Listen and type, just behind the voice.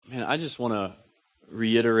And I just want to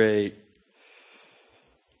reiterate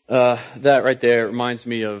that right there. It reminds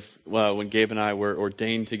me of when Gabe and I were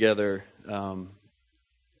ordained together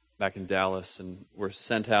back in Dallas, and were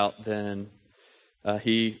sent out then.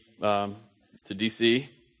 He to D.C.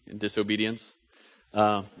 in disobedience.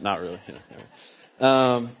 Not really.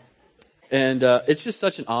 And it's just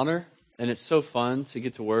such an honor, and it's so fun to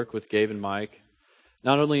get to work with Gabe and Mike.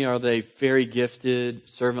 Not only are they very gifted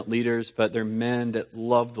servant leaders, but they're men that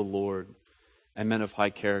love the Lord and men of high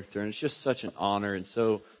character. And it's just such an honor and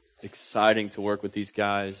so exciting to work with these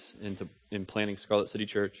guys in planning Scarlet City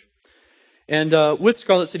Church. And with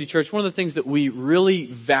Scarlet City Church, one of the things that we really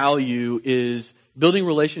value is building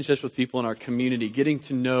relationships with people in our community, getting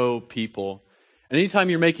to know people. And anytime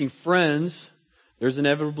you're making friends, there's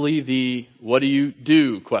inevitably the "what do you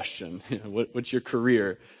do?" question. What's your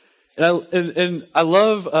career? And I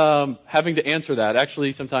love having to answer that.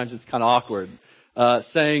 Actually, sometimes it's kind of awkward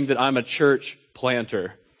saying that I'm a church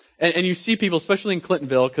planter. And you see people, especially in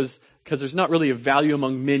Clintonville, because there's not really a value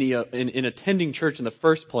among many in attending church in the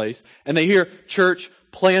first place, and they hear church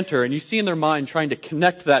planter, and you see in their mind trying to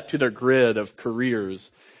connect that to their grid of careers.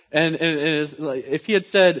 And it's like, if he had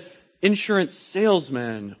said insurance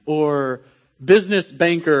salesman or business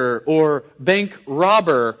banker or bank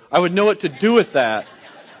robber, I would know what to do with that.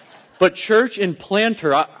 But church and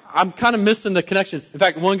planter, I'm kind of missing the connection. In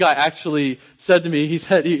fact, one guy actually said to me,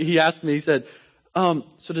 he asked me, so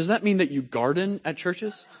does that mean that you garden at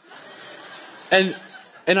churches? And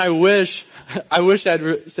I wish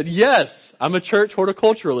I'd said, yes, I'm a church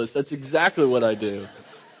horticulturalist. That's exactly what I do.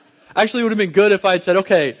 Actually, it would have been good if I had said,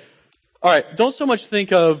 okay, all right, don't so much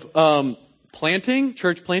think of church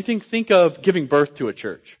planting, think of giving birth to a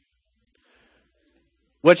church.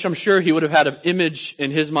 Which I'm sure he would have had an image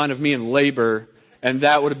in his mind of me in labor, and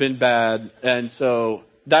that would have been bad. And so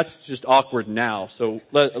that's just awkward now. So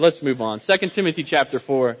let's move on. 2 Timothy chapter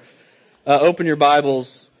 4. Open your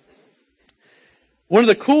Bibles. One of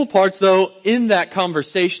the cool parts, though, in that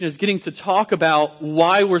conversation is getting to talk about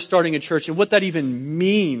why we're starting a church and what that even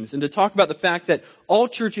means, and to talk about the fact that all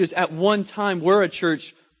churches at one time were a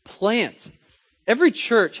church plant. Every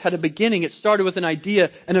church had a beginning. It started with an idea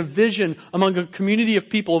and a vision among a community of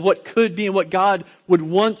people of what could be and what God would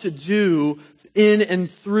want to do in and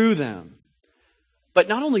through them. But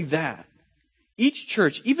not only that, each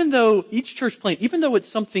church plant, even though it's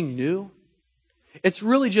something new, it's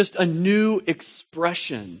really just a new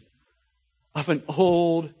expression of an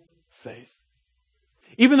old faith.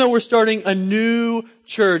 Even though we're starting a new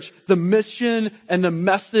church, the mission and the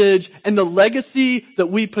message and the legacy that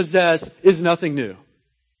we possess is nothing new.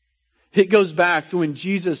 It goes back to when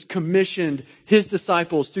Jesus commissioned his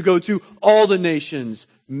disciples to go to all the nations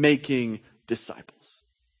making disciples.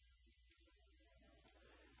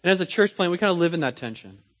 And as a church plant, we kind of live in that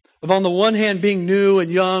tension of, on the one hand, being new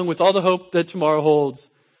and young with all the hope that tomorrow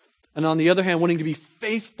holds, and on the other hand, wanting to be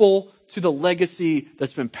faithful to the legacy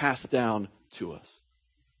that's been passed down to us.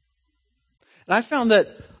 And I found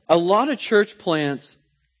that a lot of church plants,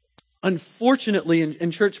 unfortunately,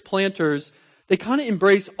 and church planters, they kind of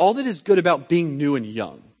embrace all that is good about being new and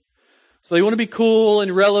young. So they want to be cool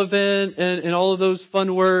and relevant and all of those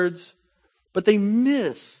fun words, but they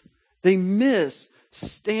miss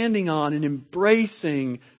standing on and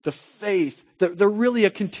embracing the faith that they're really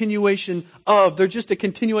they're just a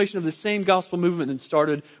continuation of the same gospel movement that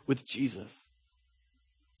started with Jesus.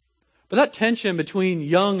 But that tension between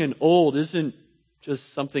young and old isn't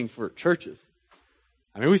just something for churches.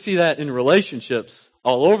 I mean, we see that in relationships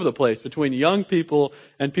all over the place between young people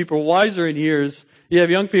and people wiser in years. You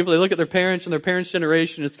have young people, they look at their parents and their parents'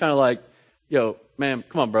 generation. It's kind of like, yo, man,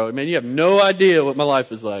 come on, bro. Man, you have no idea what my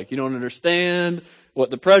life is like. You don't understand what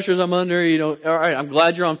the pressures I'm under. All right, I'm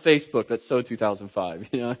glad you're on Facebook. That's so 2005.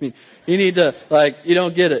 I mean, you need to, you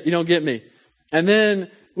don't get it. You don't get me. And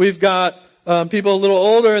then we've got people a little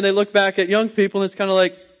older, and they look back at young people, and it's kind of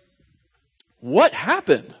like, what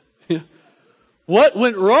happened? What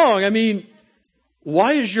went wrong? I mean,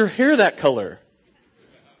 why is your hair that color?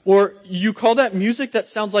 Or you call that music that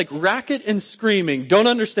sounds like racket and screaming. Don't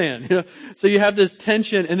understand. So you have this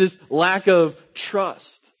tension and this lack of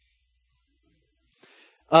trust.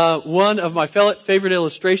 One of my favorite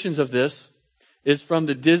illustrations of this is from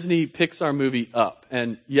the Disney Pixar movie Up.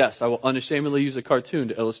 And yes, I will unashamedly use a cartoon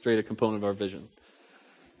to illustrate a component of our vision.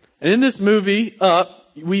 And in this movie,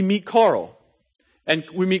 Up, we meet Carl. And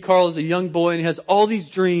we meet Carl as a young boy, and he has all these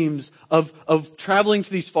dreams of traveling to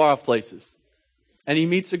these far-off places. And he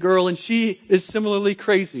meets a girl, and she is similarly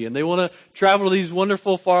crazy, and they want to travel to these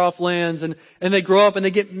wonderful far-off lands, and they grow up and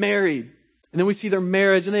they get married. And then we see their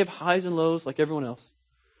marriage, and they have highs and lows like everyone else.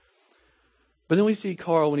 But then we see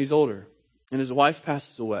Carl when he's older, and his wife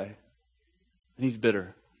passes away, and he's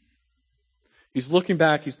bitter. He's looking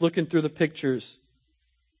back, he's looking through the pictures,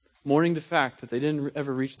 mourning the fact that they didn't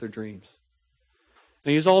ever reach their dreams.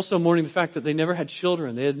 And he's also mourning the fact that they never had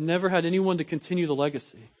children. They had never had anyone to continue the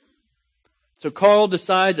legacy. So Carl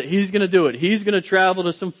decides that he's going to do it. He's going to travel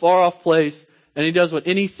to some far-off place, and he does what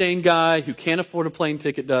any sane guy who can't afford a plane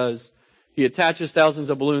ticket does. He attaches thousands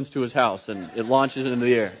of balloons to his house, and it launches it into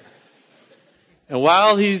the air. And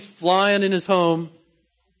while he's flying in his home,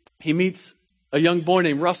 he meets a young boy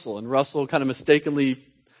named Russell, and Russell kind of mistakenly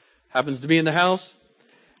happens to be in the house.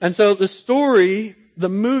 And so the story, the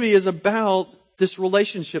movie, is about this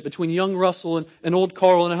relationship between young Russell and old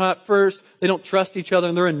Carl. And how at first they don't trust each other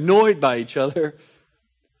and they're annoyed by each other.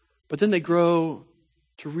 But then they grow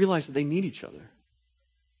to realize that they need each other.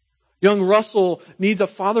 Young Russell needs a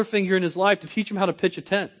father figure in his life to teach him how to pitch a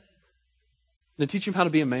tent. And to teach him how to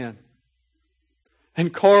be a man.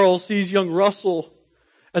 And Carl sees young Russell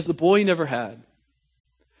as the boy he never had.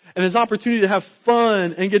 And his opportunity to have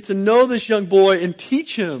fun and get to know this young boy and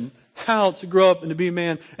teach him how to grow up and to be a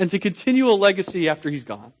man and to continue a legacy after he's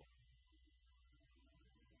gone.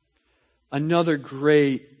 Another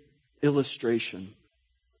great illustration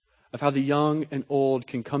of how the young and old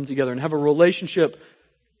can come together and have a relationship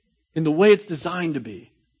in the way it's designed to be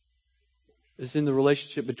is in the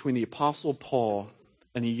relationship between the Apostle Paul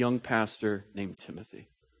and a young pastor named Timothy.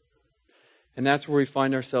 And that's where we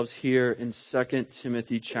find ourselves here in 2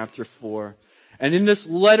 Timothy chapter 4. And in this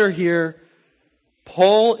letter here,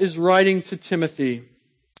 Paul is writing to Timothy.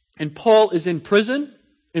 And Paul is in prison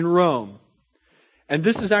in Rome. And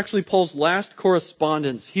this is actually Paul's last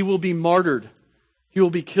correspondence. He will be martyred. He will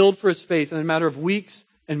be killed for his faith in a matter of weeks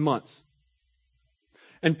and months.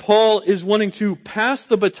 And Paul is wanting to pass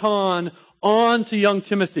the baton on to young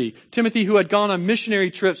Timothy. Timothy who had gone on missionary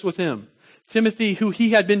trips with him. Timothy who he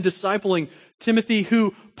had been discipling. Timothy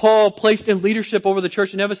who Paul placed in leadership over the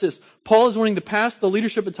church in Ephesus. Paul is wanting to pass the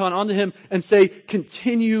leadership baton on to him and say,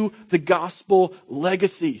 continue the gospel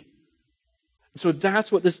legacy. So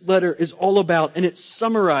that's what this letter is all about. And it's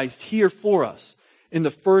summarized here for us in the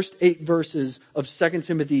first 8 verses of 2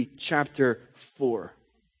 Timothy chapter 4.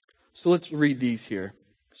 So let's read these here.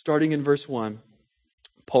 Starting in verse 1,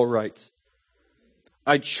 Paul writes,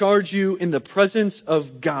 I charge you in the presence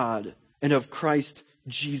of God and of Christ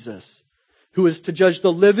Jesus, who is to judge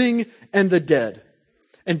the living and the dead.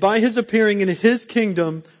 And by his appearing in his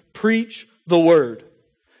kingdom, preach the word.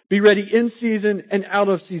 Be ready in season and out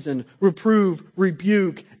of season. Reprove,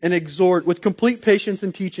 rebuke, and exhort with complete patience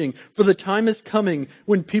and teaching. For the time is coming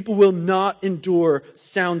when people will not endure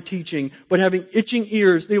sound teaching, but having itching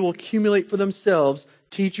ears, they will accumulate for themselves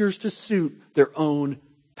teachers to suit their own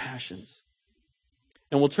passions.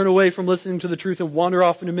 And will turn away from listening to the truth and wander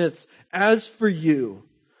off into myths. As for you,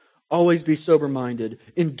 always be sober-minded,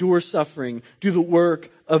 endure suffering, do the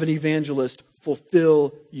work of an evangelist,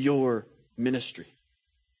 fulfill your ministry.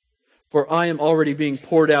 For I am already being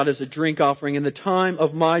poured out as a drink offering, and the time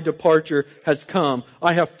of my departure has come.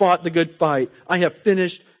 I have fought the good fight. I have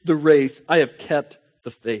finished the race. I have kept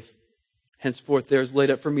the faith. Henceforth there is laid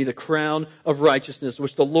up for me the crown of righteousness,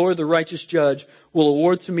 which the Lord, the righteous judge, will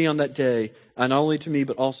award to me on that day, and not only to me,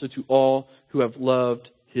 but also to all who have loved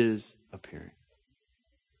his appearing.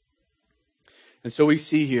 And so we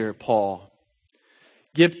see here Paul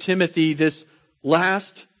give Timothy this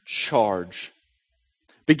last charge.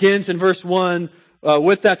 Begins in verse 1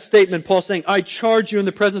 with that statement, Paul saying, I charge you in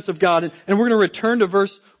the presence of God. And we're going to return to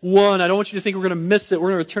verse 1. I don't want you to think we're going to miss it.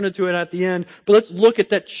 We're going to return to it at the end. But let's look at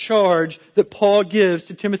that charge that Paul gives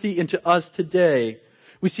to Timothy and to us today.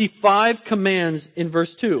 We see 5 commands in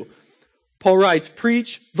verse 2. Paul writes,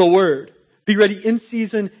 preach the word. Be ready in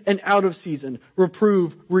season and out of season.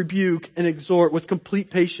 Reprove, rebuke, and exhort with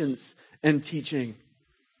complete patience and teaching.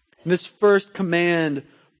 In this first command,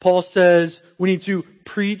 Paul says we need to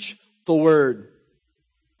preach the word.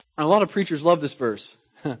 And a lot of preachers love this verse.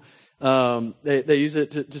 They use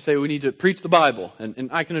it to say we need to preach the Bible. And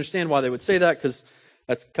I can understand why they would say that because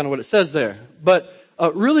that's kind of what it says there. But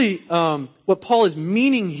really, what Paul is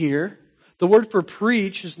meaning here, the word for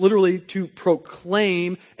preach is literally to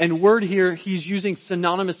proclaim. And word here he's using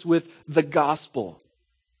synonymous with the gospel.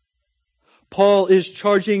 Paul is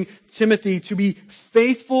charging Timothy to be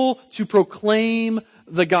faithful to proclaim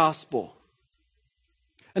the gospel.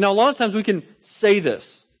 And now a lot of times we can say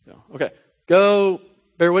this. Okay, go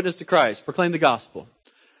bear witness to Christ, proclaim the gospel.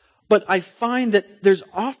 But I find that there's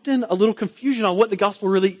often a little confusion on what the gospel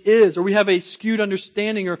really is, or we have a skewed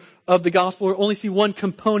understanding of the gospel, or only see one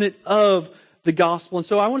component of the gospel. And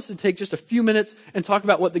so I want us to take just a few minutes and talk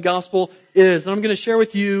about what the gospel is. And I'm going to share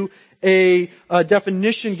with you a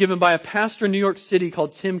definition given by a pastor in New York City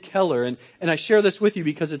called Tim Keller. And I share this with you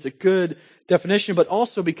because it's a good definition, but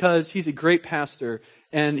also because he's a great pastor.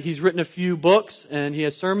 And he's written a few books and he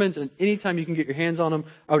has sermons. And anytime you can get your hands on them,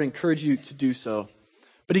 I would encourage you to do so.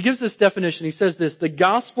 But he gives this definition. He says this: the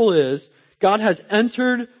gospel is God has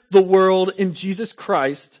entered the world in Jesus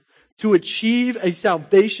Christ to achieve a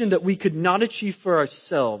salvation that we could not achieve for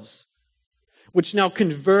ourselves, which now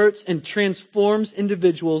converts and transforms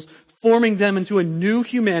individuals, forming them into a new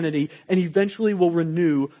humanity, and eventually will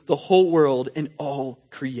renew the whole world and all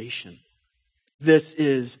creation. This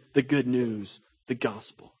is the good news, the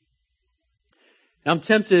gospel. Now, I'm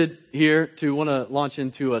tempted here to want to launch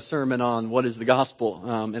into a sermon on what is the gospel,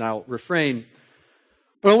 and I'll refrain.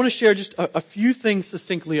 But I want to share just a few things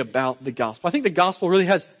succinctly about the gospel. I think the gospel really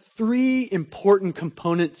has three important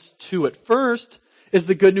components to it. First is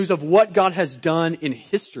the good news of what God has done in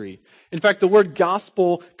history. In fact, the word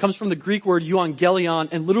gospel comes from the Greek word euangelion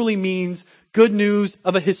and literally means good news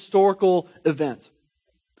of a historical event.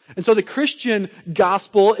 And so the Christian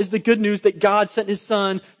gospel is the good news that God sent His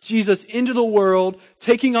Son, Jesus, into the world,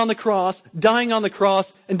 taking on the cross, dying on the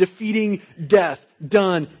cross, and defeating death.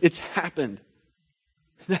 Done. It's happened.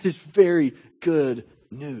 That is very good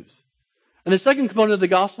news. And the second component of the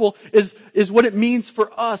gospel is what it means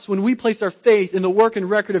for us when we place our faith in the work and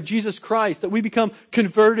record of Jesus Christ, that we become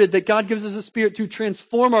converted, that God gives us a Spirit to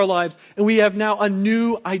transform our lives, and we have now a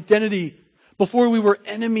new identity. Before we were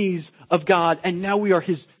enemies of God, and now we are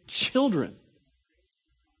His children.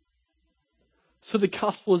 So the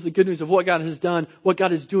gospel is the good news of what God has done, what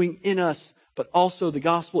God is doing in us, but also the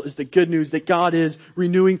gospel is the good news that God is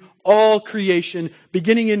renewing all creation,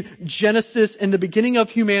 beginning in Genesis and the beginning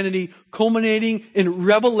of humanity, culminating in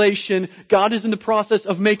Revelation. God is in the process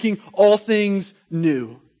of making all things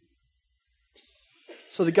new.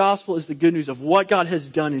 So the gospel is the good news of what God has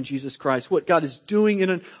done in Jesus Christ, what God is doing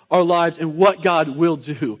in our lives, and what God will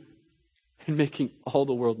do in making all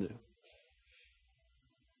the world new.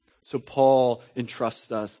 So Paul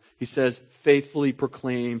entrusts us. He says, faithfully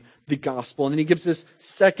proclaim the gospel. And then he gives this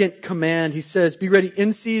second command. He says, be ready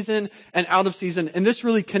in season and out of season. And this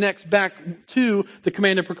really connects back to the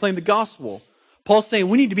command to proclaim the gospel. Paul's saying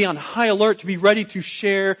we need to be on high alert to be ready to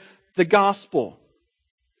share the gospel.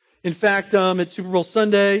 In fact, it's Super Bowl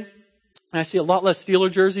Sunday, and I see a lot less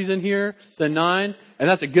Steeler jerseys in here than 9, and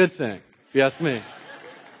that's a good thing, if you ask me.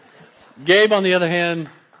 Gabe, on the other hand,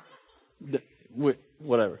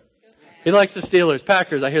 whatever. He likes the Steelers.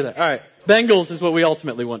 Packers, I hear that. All right. Bengals is what we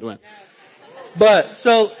ultimately want to win. But,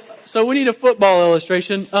 so we need a football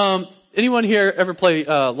illustration. Anyone here ever play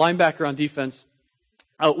linebacker on defense?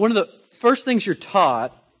 One of the first things you're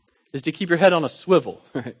taught is to keep your head on a swivel,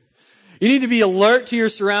 right? You need to be alert to your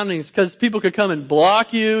surroundings because people could come and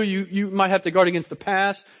block you. You might have to guard against the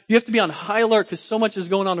pass. You have to be on high alert because so much is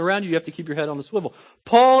going on around you. You have to keep your head on a swivel.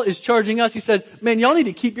 Paul is charging us. He says, man, y'all need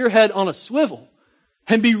to keep your head on a swivel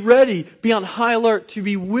and be ready, be on high alert to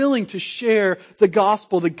be willing to share the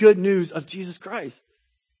gospel, the good news of Jesus Christ.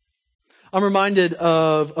 I'm reminded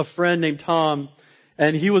of a friend named Tom,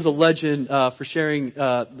 and he was a legend for sharing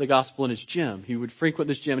the gospel in his gym. He would frequent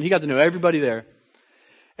this gym, and he got to know everybody there.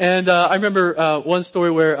 And I remember one story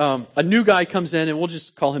where a new guy comes in, and we'll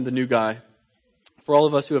just call him the new guy. For all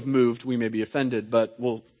of us who have moved, we may be offended, but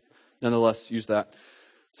we'll nonetheless use that.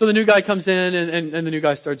 So the new guy comes in, and the new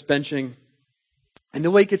guy starts benching. And the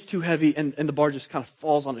weight gets too heavy, and the bar just kind of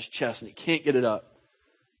falls on his chest, and he can't get it up.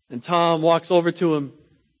 And Tom walks over to him,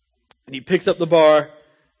 and he picks up the bar.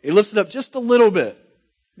 He lifts it up just a little bit,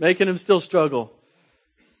 making him still struggle.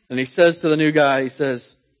 And he says to the new guy, he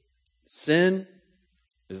says, sin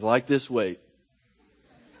is like this weight.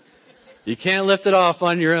 You can't lift it off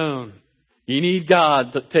on your own. You need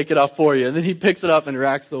God to take it off for you. And then he picks it up and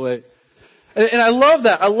racks the weight. And I love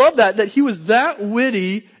that. I love that he was that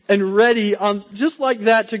witty and ready on just like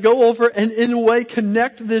that to go over and in a way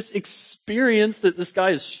connect this experience that this guy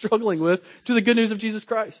is struggling with to the good news of Jesus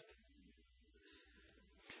Christ.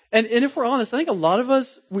 And if we're honest, I think a lot of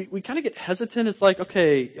us, we kind of get hesitant. It's like,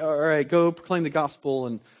 okay, all right, go proclaim the gospel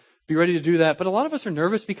and be ready to do that. But a lot of us are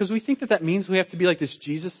nervous because we think that means we have to be like this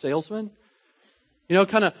Jesus salesman. You know,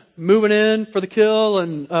 kind of moving in for the kill,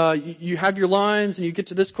 and you have your lines, and you get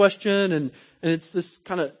to this question, and it's this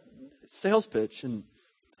kind of sales pitch. And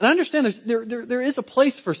I understand there is a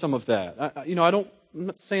place for some of that. I'm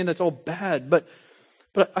not saying that's all bad, but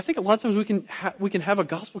I think a lot of times we can have a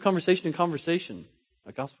gospel conversation in conversation.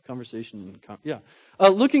 A gospel conversation,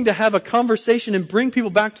 looking to have a conversation and bring people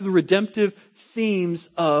back to the redemptive themes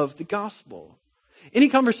of the gospel. Any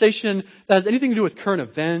conversation that has anything to do with current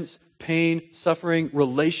events, pain, suffering,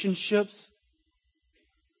 relationships,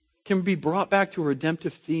 can be brought back to a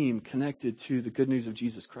redemptive theme connected to the good news of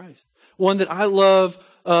Jesus Christ. One that I love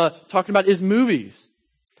talking about is movies.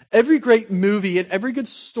 Every great movie and every good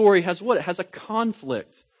story has what? It has a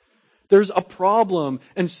conflict. There's a problem,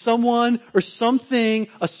 and someone or something,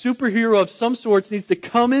 a superhero of some sorts, needs to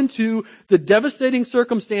come into the devastating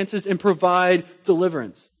circumstances and provide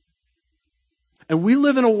deliverance. And we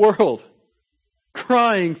live in a world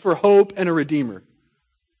crying for hope and a redeemer.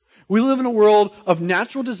 We live in a world of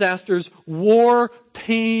natural disasters, war,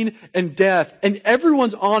 pain, and death. And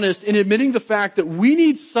everyone's honest in admitting the fact that we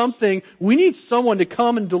need someone to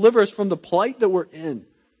come and deliver us from the plight that we're in.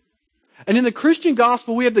 And in the Christian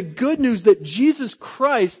gospel, we have the good news that Jesus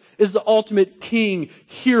Christ is the ultimate king,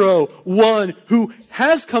 hero, one who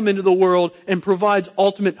has come into the world and provides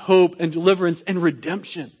ultimate hope and deliverance and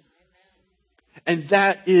redemption. And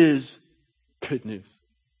that is good news.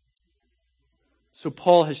 So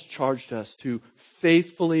Paul has charged us to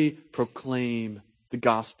faithfully proclaim the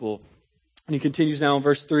gospel. And he continues now in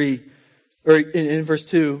verse 3, or in verse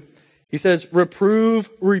 2. He says, reprove,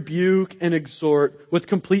 rebuke, and exhort with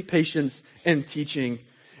complete patience and teaching.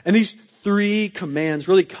 And these three commands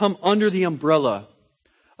really come under the umbrella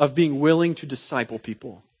of being willing to disciple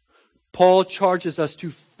people. Paul charges us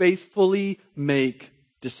to faithfully make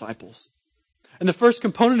disciples. And the first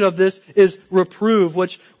component of this is reprove,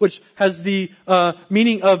 which has the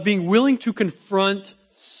meaning of being willing to confront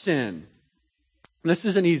sin. And this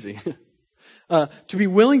isn't easy. To be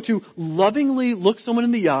willing to lovingly look someone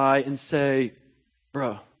in the eye and say,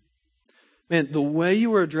 bro, man, the way you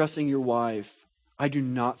were addressing your wife, I do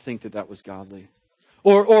not think that was godly.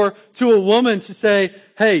 Or to a woman to say,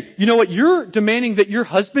 hey, you know what? You're demanding that your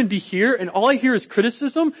husband be here and all I hear is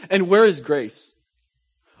criticism, and where is grace?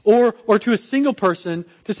 Or to a single person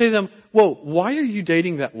to say to them, whoa, why are you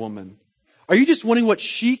dating that woman? Are you just wanting what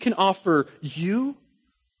she can offer you?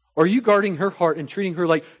 Or are you guarding her heart and treating her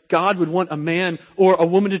like God would want a man or a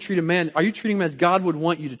woman to treat a man? Are you treating them as God would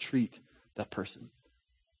want you to treat that person?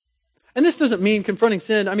 And this doesn't mean confronting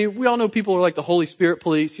sin. I mean, we all know people are like the Holy Spirit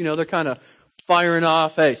police. You know, they're kind of firing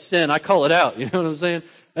off, hey, sin, I call it out. You know what I'm saying?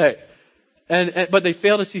 Hey, but they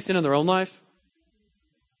fail to see sin in their own life.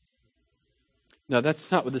 No,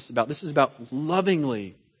 that's not what this is about. This is about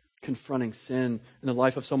lovingly confronting sin in the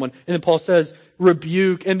life of someone. And then Paul says,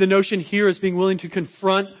 rebuke. And the notion here is being willing to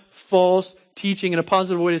confront false teaching. And a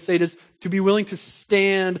positive way to say it is to be willing to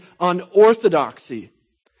stand on orthodoxy.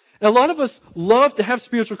 And a lot of us love to have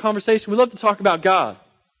spiritual conversation. We love to talk about God.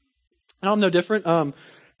 And I'm no different.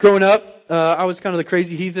 Growing up, I was kind of the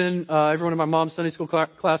crazy heathen. Everyone in my mom's Sunday school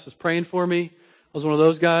class was praying for me. I was one of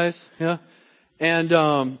those guys. Yeah.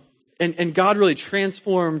 And God really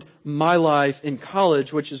transformed my life in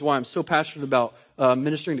college, which is why I'm so passionate about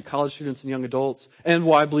ministering to college students and young adults, and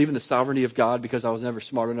why I believe in the sovereignty of God, because I was never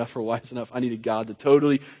smart enough or wise enough. I needed God to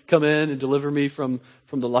totally come in and deliver me from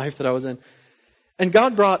the life that I was in. And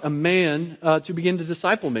God brought a man to begin to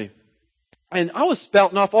disciple me. And I was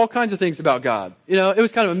spouting off all kinds of things about God. You know, it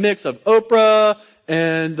was kind of a mix of Oprah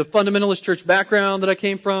and the fundamentalist church background that I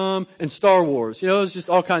came from and Star Wars. You know, it was just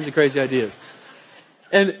all kinds of crazy ideas.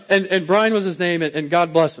 And Brian was his name, and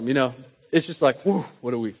God bless him, you know. It's just like, whew,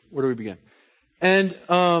 where do we begin? And,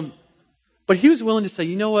 but he was willing to say,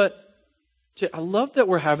 you know what? Jay, I love that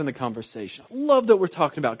we're having the conversation. I love that we're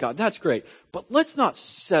talking about God. That's great. But let's not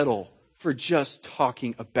settle for just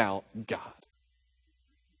talking about God.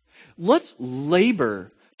 Let's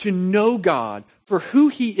labor to know God for who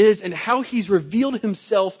He is and how He's revealed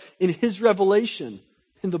Himself in His revelation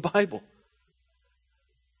in the Bible.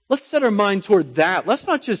 Let's set our mind toward that. Let's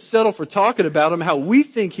not just settle for talking about Him, how we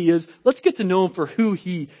think He is. Let's get to know Him for who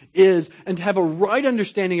He is and to have a right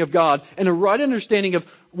understanding of God and a right understanding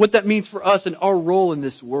of what that means for us and our role in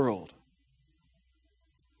this world.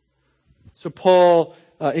 So Paul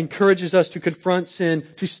encourages us to confront sin,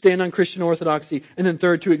 to stand on Christian orthodoxy, and then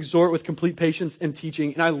third, to exhort with complete patience and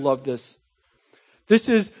teaching. And I love this. This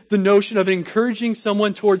is the notion of encouraging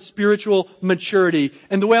someone towards spiritual maturity.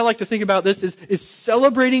 And the way I like to think about this is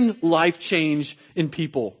celebrating life change in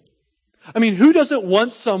people. I mean, who doesn't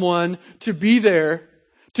want someone to be there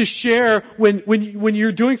to share when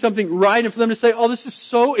you're doing something right, and for them to say, oh, this is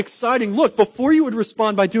so exciting. Look, before you would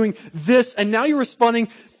respond by doing this, and now you're responding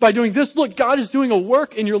by doing this. Look, God is doing a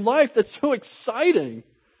work in your life that's so exciting.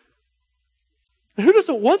 Who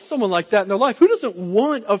doesn't want someone like that in their life? Who doesn't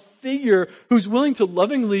want a figure who's willing to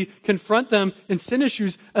lovingly confront them in sin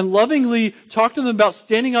issues and lovingly talk to them about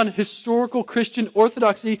standing on historical Christian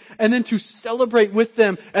orthodoxy, and then to celebrate with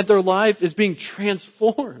them as their life is being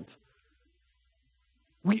transformed?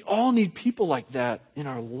 We all need people like that in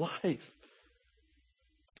our life.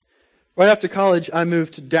 Right after college, I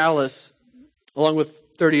moved to Dallas, along with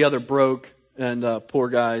 30 other broke and poor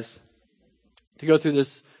guys, to go through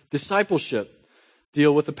this discipleship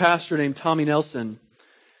deal with a pastor named Tommy Nelson.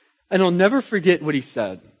 And I'll never forget what he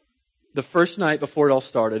said the first night before it all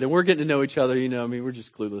started. And we're getting to know each other, we're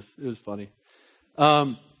just clueless. It was funny.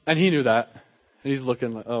 And he knew that. And he's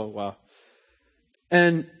looking like, oh, wow.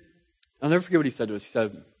 And I'll never forget what he said to us. He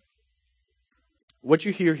said, what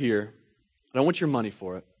you hear here, I don't want your money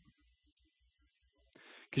for it.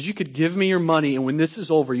 Because you could give me your money, and when this is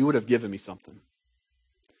over, you would have given me something.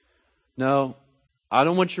 No, I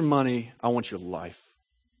don't want your money. I want your life.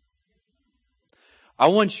 I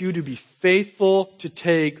want you to be faithful to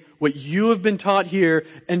take what you have been taught here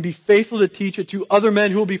and be faithful to teach it to other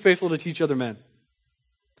men who will be faithful to teach other men.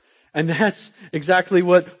 And that's exactly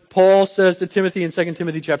what Paul says to Timothy in 2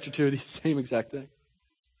 Timothy chapter 2, the same exact thing.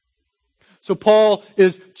 So Paul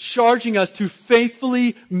is charging us to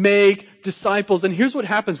faithfully make disciples. And here's what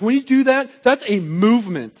happens. When you do that, that's a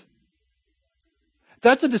movement.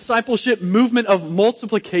 That's a discipleship movement of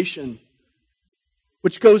multiplication,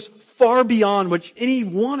 which goes far beyond what any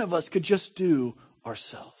one of us could just do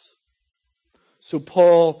ourselves. So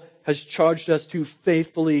Paul has charged us to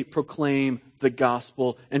faithfully proclaim the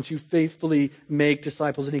gospel and to faithfully make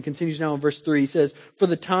disciples. And he continues now in verse 3. He says, for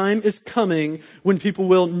the time is coming when people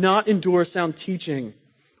will not endure sound teaching,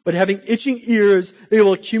 but having itching ears, they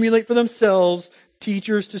will accumulate for themselves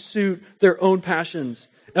teachers to suit their own passions,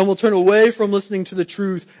 and will turn away from listening to the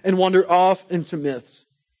truth and wander off into myths.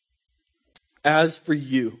 As for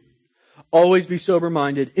you, always be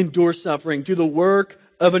sober-minded, endure suffering, do the work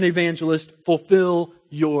of an evangelist, fulfill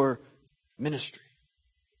your ministry.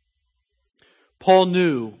 Paul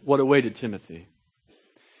knew what awaited Timothy.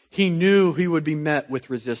 He knew he would be met with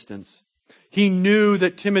resistance. He knew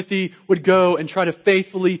that Timothy would go and try to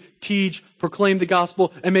faithfully teach, proclaim the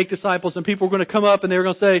gospel, and make disciples. And people were going to come up and they were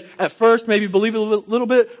going to say, at first, maybe believe it a little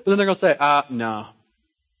bit, but then they're going to say, no.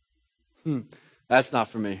 That's not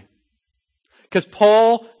for me. Because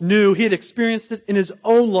Paul knew, he had experienced it in his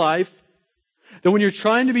own life, that when you're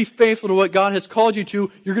trying to be faithful to what God has called you to,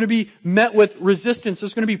 you're going to be met with resistance.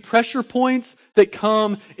 There's going to be pressure points that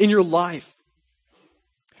come in your life.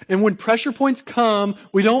 And when pressure points come,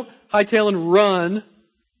 we don't hightail and run.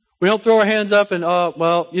 We don't throw our hands up and,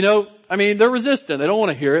 they're resistant. They don't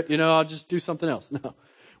want to hear it. I'll just do something else. No.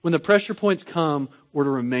 When the pressure points come, we're to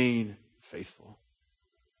remain faithful.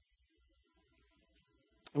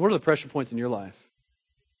 And what are the pressure points in your life?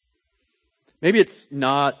 Maybe it's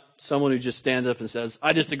not someone who just stands up and says,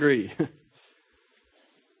 I disagree.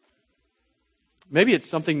 Maybe it's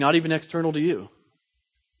something not even external to you.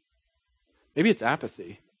 Maybe it's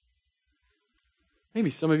apathy.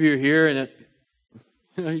 Maybe some of you are here and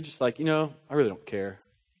you're just like, I really don't care.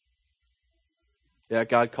 Yeah,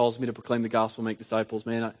 God calls me to proclaim the gospel, make disciples,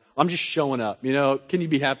 man. I'm just showing up. Can you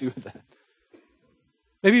be happy with that?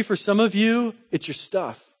 Maybe for some of you, it's your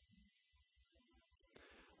stuff.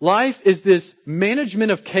 Life is this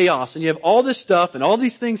management of chaos, and you have all this stuff and all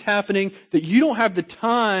these things happening that you don't have the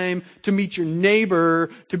time to meet your neighbor,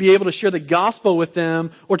 to be able to share the gospel with them,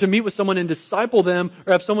 or to meet with someone and disciple them,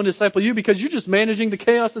 or have someone disciple you, because you're just managing the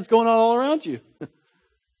chaos that's going on all around you.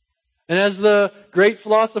 And as the great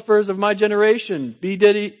philosophers of my generation,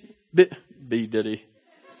 Biggie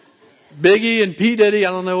and P. Diddy, I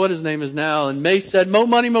don't know what his name is now, and May said, "Mo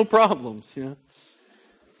money, mo problems."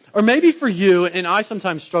 Or maybe for you, and I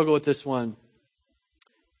sometimes struggle with this one,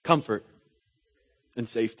 comfort and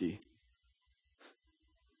safety.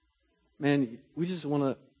 Man, we just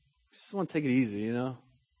want to take it easy, And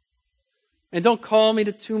don't call me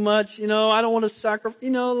to too much, I don't want to sacrifice,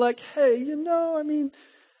 hey,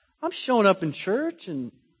 I'm showing up in church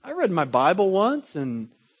and I read my Bible once and,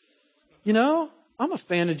 I'm a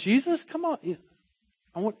fan of Jesus. Come on.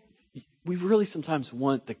 We really sometimes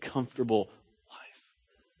want the comfortable life.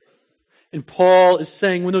 And Paul is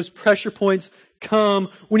saying when those pressure points come,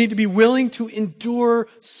 we need to be willing to endure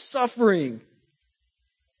suffering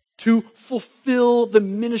to fulfill the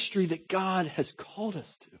ministry that God has called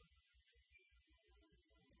us to.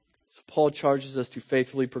 So Paul charges us to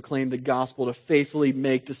faithfully proclaim the gospel, to faithfully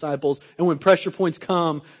make disciples, and when pressure points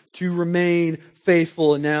come, to remain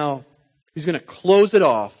faithful. And now he's going to close it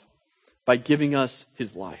off by giving us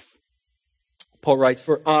his life. Paul writes,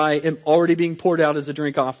 "For I am already being poured out as a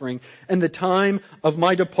drink offering, and the time of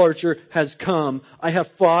my departure has come. I have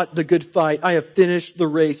fought the good fight. I have finished the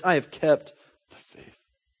race. I have kept the faith."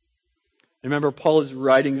 Remember, Paul is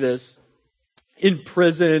writing this in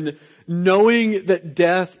prison, knowing that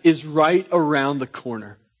death is right around the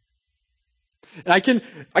corner. And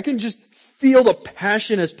I can just feel the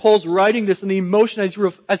passion as Paul's writing this and the emotion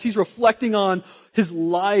as he's reflecting on his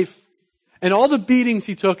life and all the beatings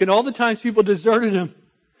he took and all the times people deserted him.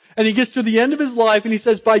 And he gets to the end of his life and he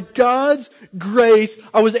says, by God's grace,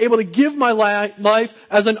 I was able to give my life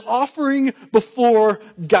as an offering before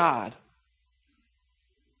God.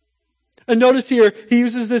 And notice here, he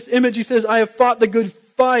uses this image. He says, I have fought the good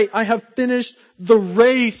fight. I have finished the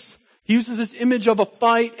race. He uses this image of a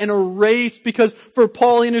fight and a race because for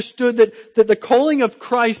Paul, he understood that the calling of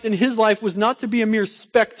Christ in his life was not to be a mere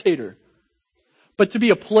spectator, but to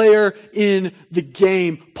be a player in the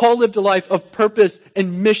game. Paul lived a life of purpose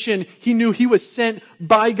and mission. He knew he was sent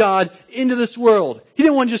by God into this world. He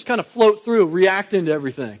didn't want to just kind of float through, reacting to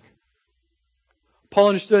everything. Paul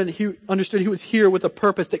understood he was here with a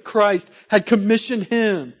purpose, that Christ had commissioned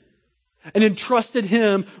him and entrusted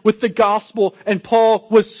him with the gospel, and Paul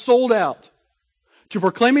was sold out to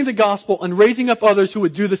proclaiming the gospel and raising up others who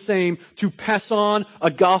would do the same to pass on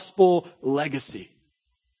a gospel legacy.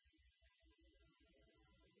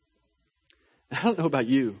 I don't know about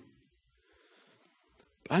you,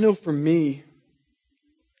 but I know for me,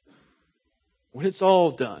 when it's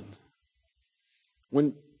all done,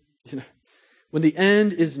 when the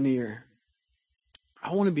end is near,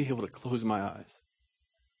 I want to be able to close my eyes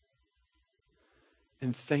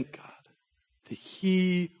and thank God that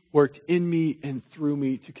He worked in me and through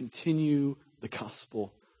me to continue the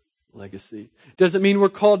gospel legacy. Doesn't mean we're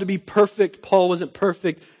called to be perfect. Paul wasn't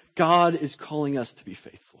perfect. God is calling us to be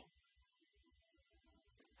faithful.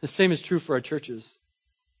 The same is true for our churches.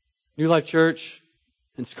 New Life Church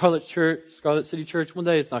and Scarlet City Church, one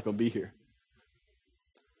day it's not going to be here.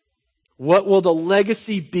 What will the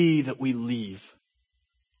legacy be that we leave?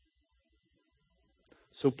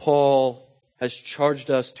 So Paul has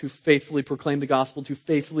charged us to faithfully proclaim the gospel, to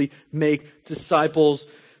faithfully make disciples,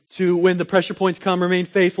 to, when the pressure points come, remain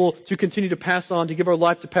faithful, to continue to pass on, to give our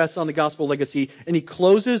life to pass on the gospel legacy. And he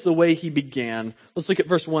closes the way he began. Let's look at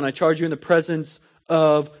verse 1. I charge you in the presence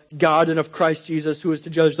of God and of Christ Jesus, who is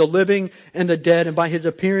to judge the living and the dead, and by his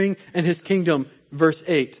appearing and his kingdom. Verse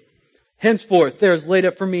 8. Henceforth there is laid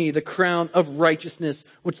up for me the crown of righteousness,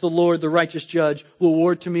 which the Lord, the righteous judge, will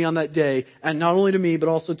award to me on that day, and not only to me, but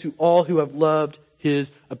also to all who have loved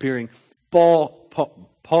his appearing. Paul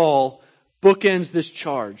bookends this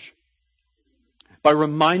charge by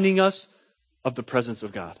reminding us of the presence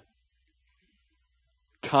of God.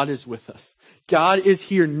 God is with us. God is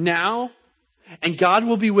here now, and God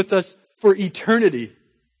will be with us for eternity.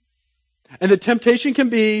 And the temptation can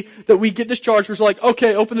be that we get discharged. We're like,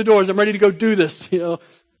 okay, open the doors. I'm ready to go do this, And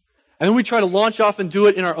then we try to launch off and do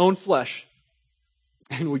it in our own flesh.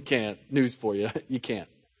 And we can't. News for you. You can't.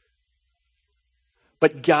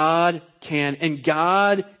 But God can. And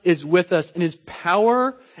God is with us. And His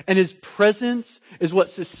power and His presence is what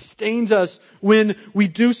sustains us when we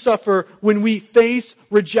do suffer, when we face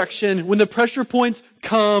rejection, when the pressure points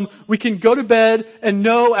come. We can go to bed and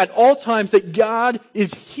know at all times that God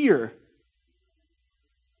is here.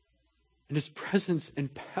 And His presence and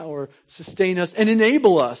power sustain us and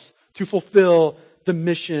enable us to fulfill the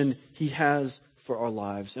mission He has for our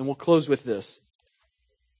lives. And we'll close with this.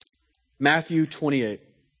 Matthew 28.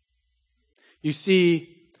 You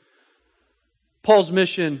see, Paul's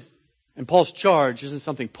mission and Paul's charge isn't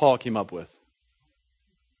something Paul came up with.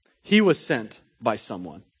 He was sent by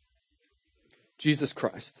someone. Jesus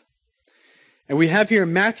Christ. And we have here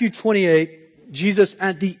in Matthew 28, Jesus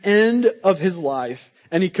at the end of His life.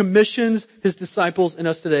 And He commissions His disciples and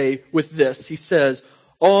us today with this. He says,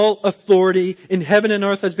 all authority in heaven and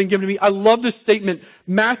earth has been given to me. I love this statement.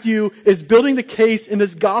 Matthew is building the case in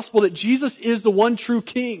this gospel that Jesus is the one true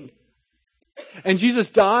King. And Jesus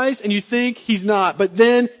dies and you think He's not. But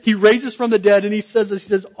then He raises from the dead and He says this. He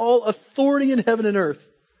says, all authority in heaven and earth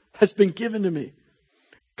has been given to me.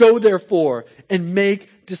 Go therefore and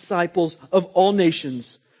make disciples of all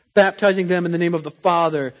nations, baptizing them in the name of the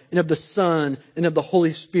Father and of the Son and of the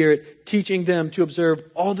Holy Spirit, teaching them to observe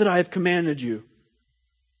all that I have commanded you.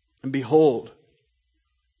 And behold,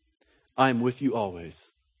 I am with you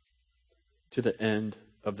always to the end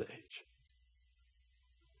of the age.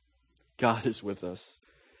 God is with us.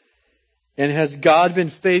 And has God been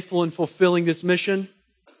faithful in fulfilling this mission?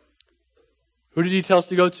 Who did He tell us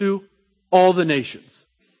to go to? All the nations.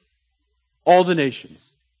 All the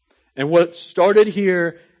nations. And what started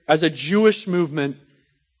here as a Jewish movement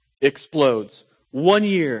explodes. 1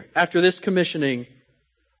 year after this commissioning,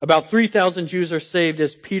 about 3,000 Jews are saved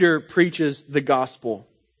as Peter preaches the gospel.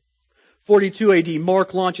 42 AD,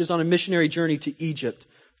 Mark launches on a missionary journey to Egypt.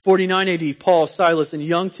 49 AD, Paul, Silas, and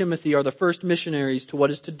young Timothy are the first missionaries to what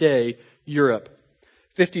is today Europe.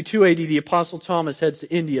 52 AD, the Apostle Thomas heads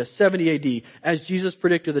to India. 70 AD, as Jesus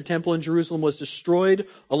predicted, the temple in Jerusalem was destroyed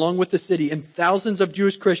along with the city, and thousands of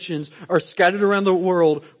Jewish Christians are scattered around the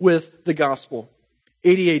world with the gospel.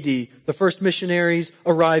 80 AD, the first missionaries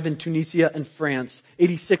arrive in Tunisia and France.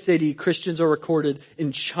 86 AD, Christians are recorded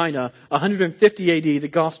in China. 150 AD, the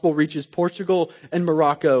gospel reaches Portugal and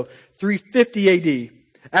Morocco. 350 AD,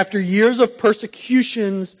 after years of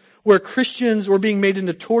persecutions where Christians were being made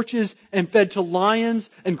into torches and fed to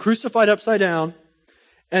lions and crucified upside down,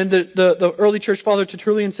 and the early church father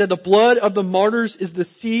Tertullian said, the blood of the martyrs is the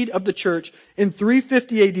seed of the church. In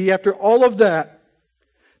 350 AD, after all of that,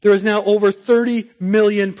 there is now over 30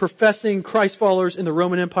 million professing Christ followers in the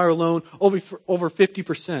Roman Empire alone, over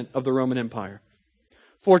 50% of the Roman Empire.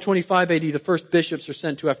 425 AD, the first bishops are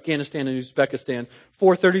sent to Afghanistan and Uzbekistan.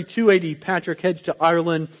 432 AD, Patrick heads to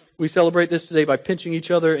Ireland. We celebrate this today by pinching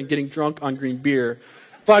each other and getting drunk on green beer.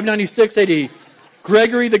 596 AD,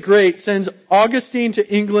 Gregory the Great sends Augustine to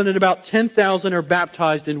England, and about 10,000 are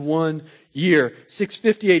baptized in 1 year.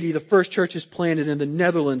 650 AD, the first church is planted in the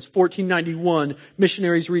Netherlands. 1491,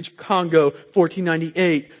 missionaries reach Congo.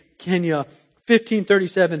 1498, Kenya.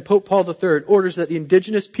 1537, Pope Paul III orders that the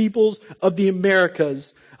indigenous peoples of the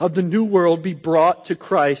Americas, of the New World, be brought to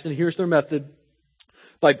Christ. And here's their method: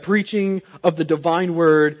 by preaching of the divine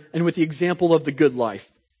word and with the example of the good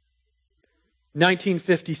life.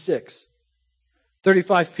 1956,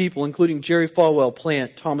 35 people, including Jerry Falwell,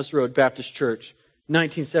 plant Thomas Road Baptist Church.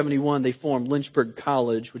 1971, they formed Lynchburg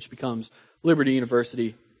College, which becomes Liberty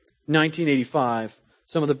University. 1985,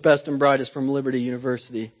 some of the best and brightest from Liberty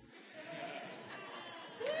University.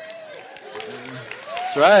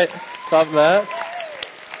 That's right. Top of that.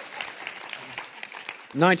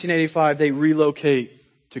 1985, they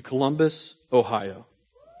relocate to Columbus, Ohio,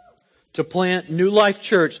 to plant New Life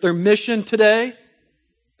Church. Their mission today,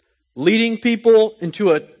 leading people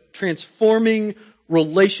into a transforming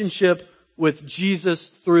relationship with Jesus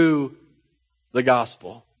through the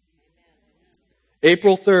gospel.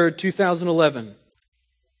 April 3rd, 2011.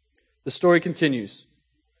 The story continues.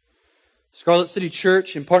 Scarlet City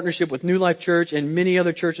Church, in partnership with New Life Church and many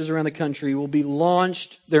other churches around the country, will be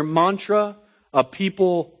launched their mantra of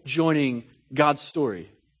people joining God's story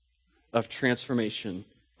of transformation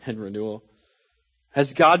and renewal.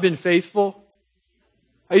 Has God been faithful?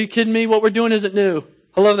 Are you kidding me? What we're doing isn't new.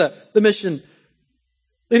 I love that. The mission.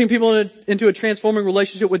 Leading people into a transforming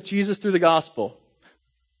relationship with Jesus through the gospel.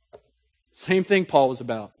 Same thing Paul was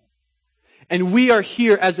about. And we are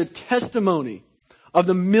here as a testimony of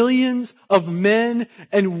the millions of men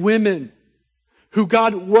and women who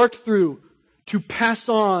God worked through to pass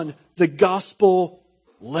on the gospel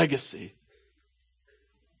legacy.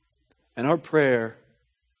 And our prayer,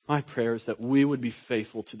 my prayer, is that we would be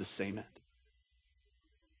faithful to the same end.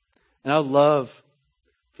 And I'd love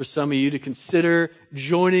for some of you to consider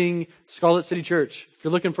joining Scarlet City Church. If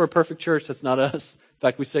you're looking for a perfect church, that's not us. In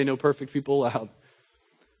fact, we say no perfect people allowed.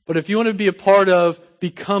 But if you want to be a part of,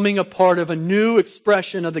 becoming a part of a new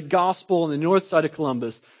expression of the gospel on the north side of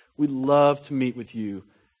Columbus, we'd love to meet with you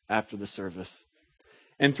after the service.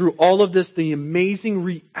 And through all of this, the amazing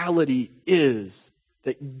reality is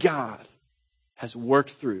that God has worked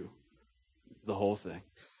through the whole thing.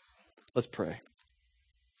 Let's pray.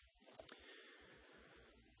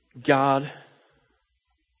 God,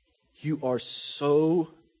 you are so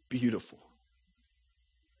beautiful.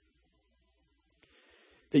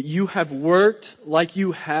 That you have worked like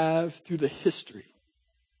you have through the history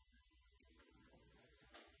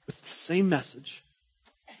with the same message,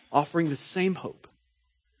 offering the same hope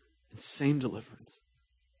and same deliverance.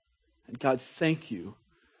 And God, thank you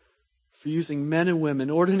for using men and women,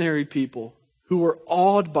 ordinary people, who were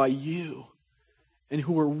awed by you and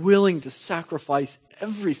who were willing to sacrifice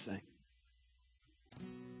everything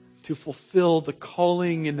to fulfill the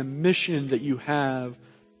calling and the mission that you have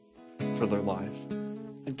for their life.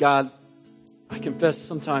 And God, I confess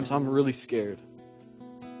sometimes I'm really scared.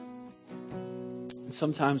 And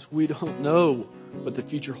sometimes we don't know what the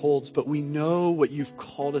future holds, but we know what you've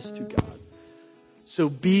called us to, God. So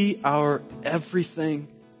be our everything,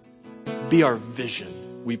 be our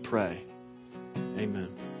vision, we pray. Amen.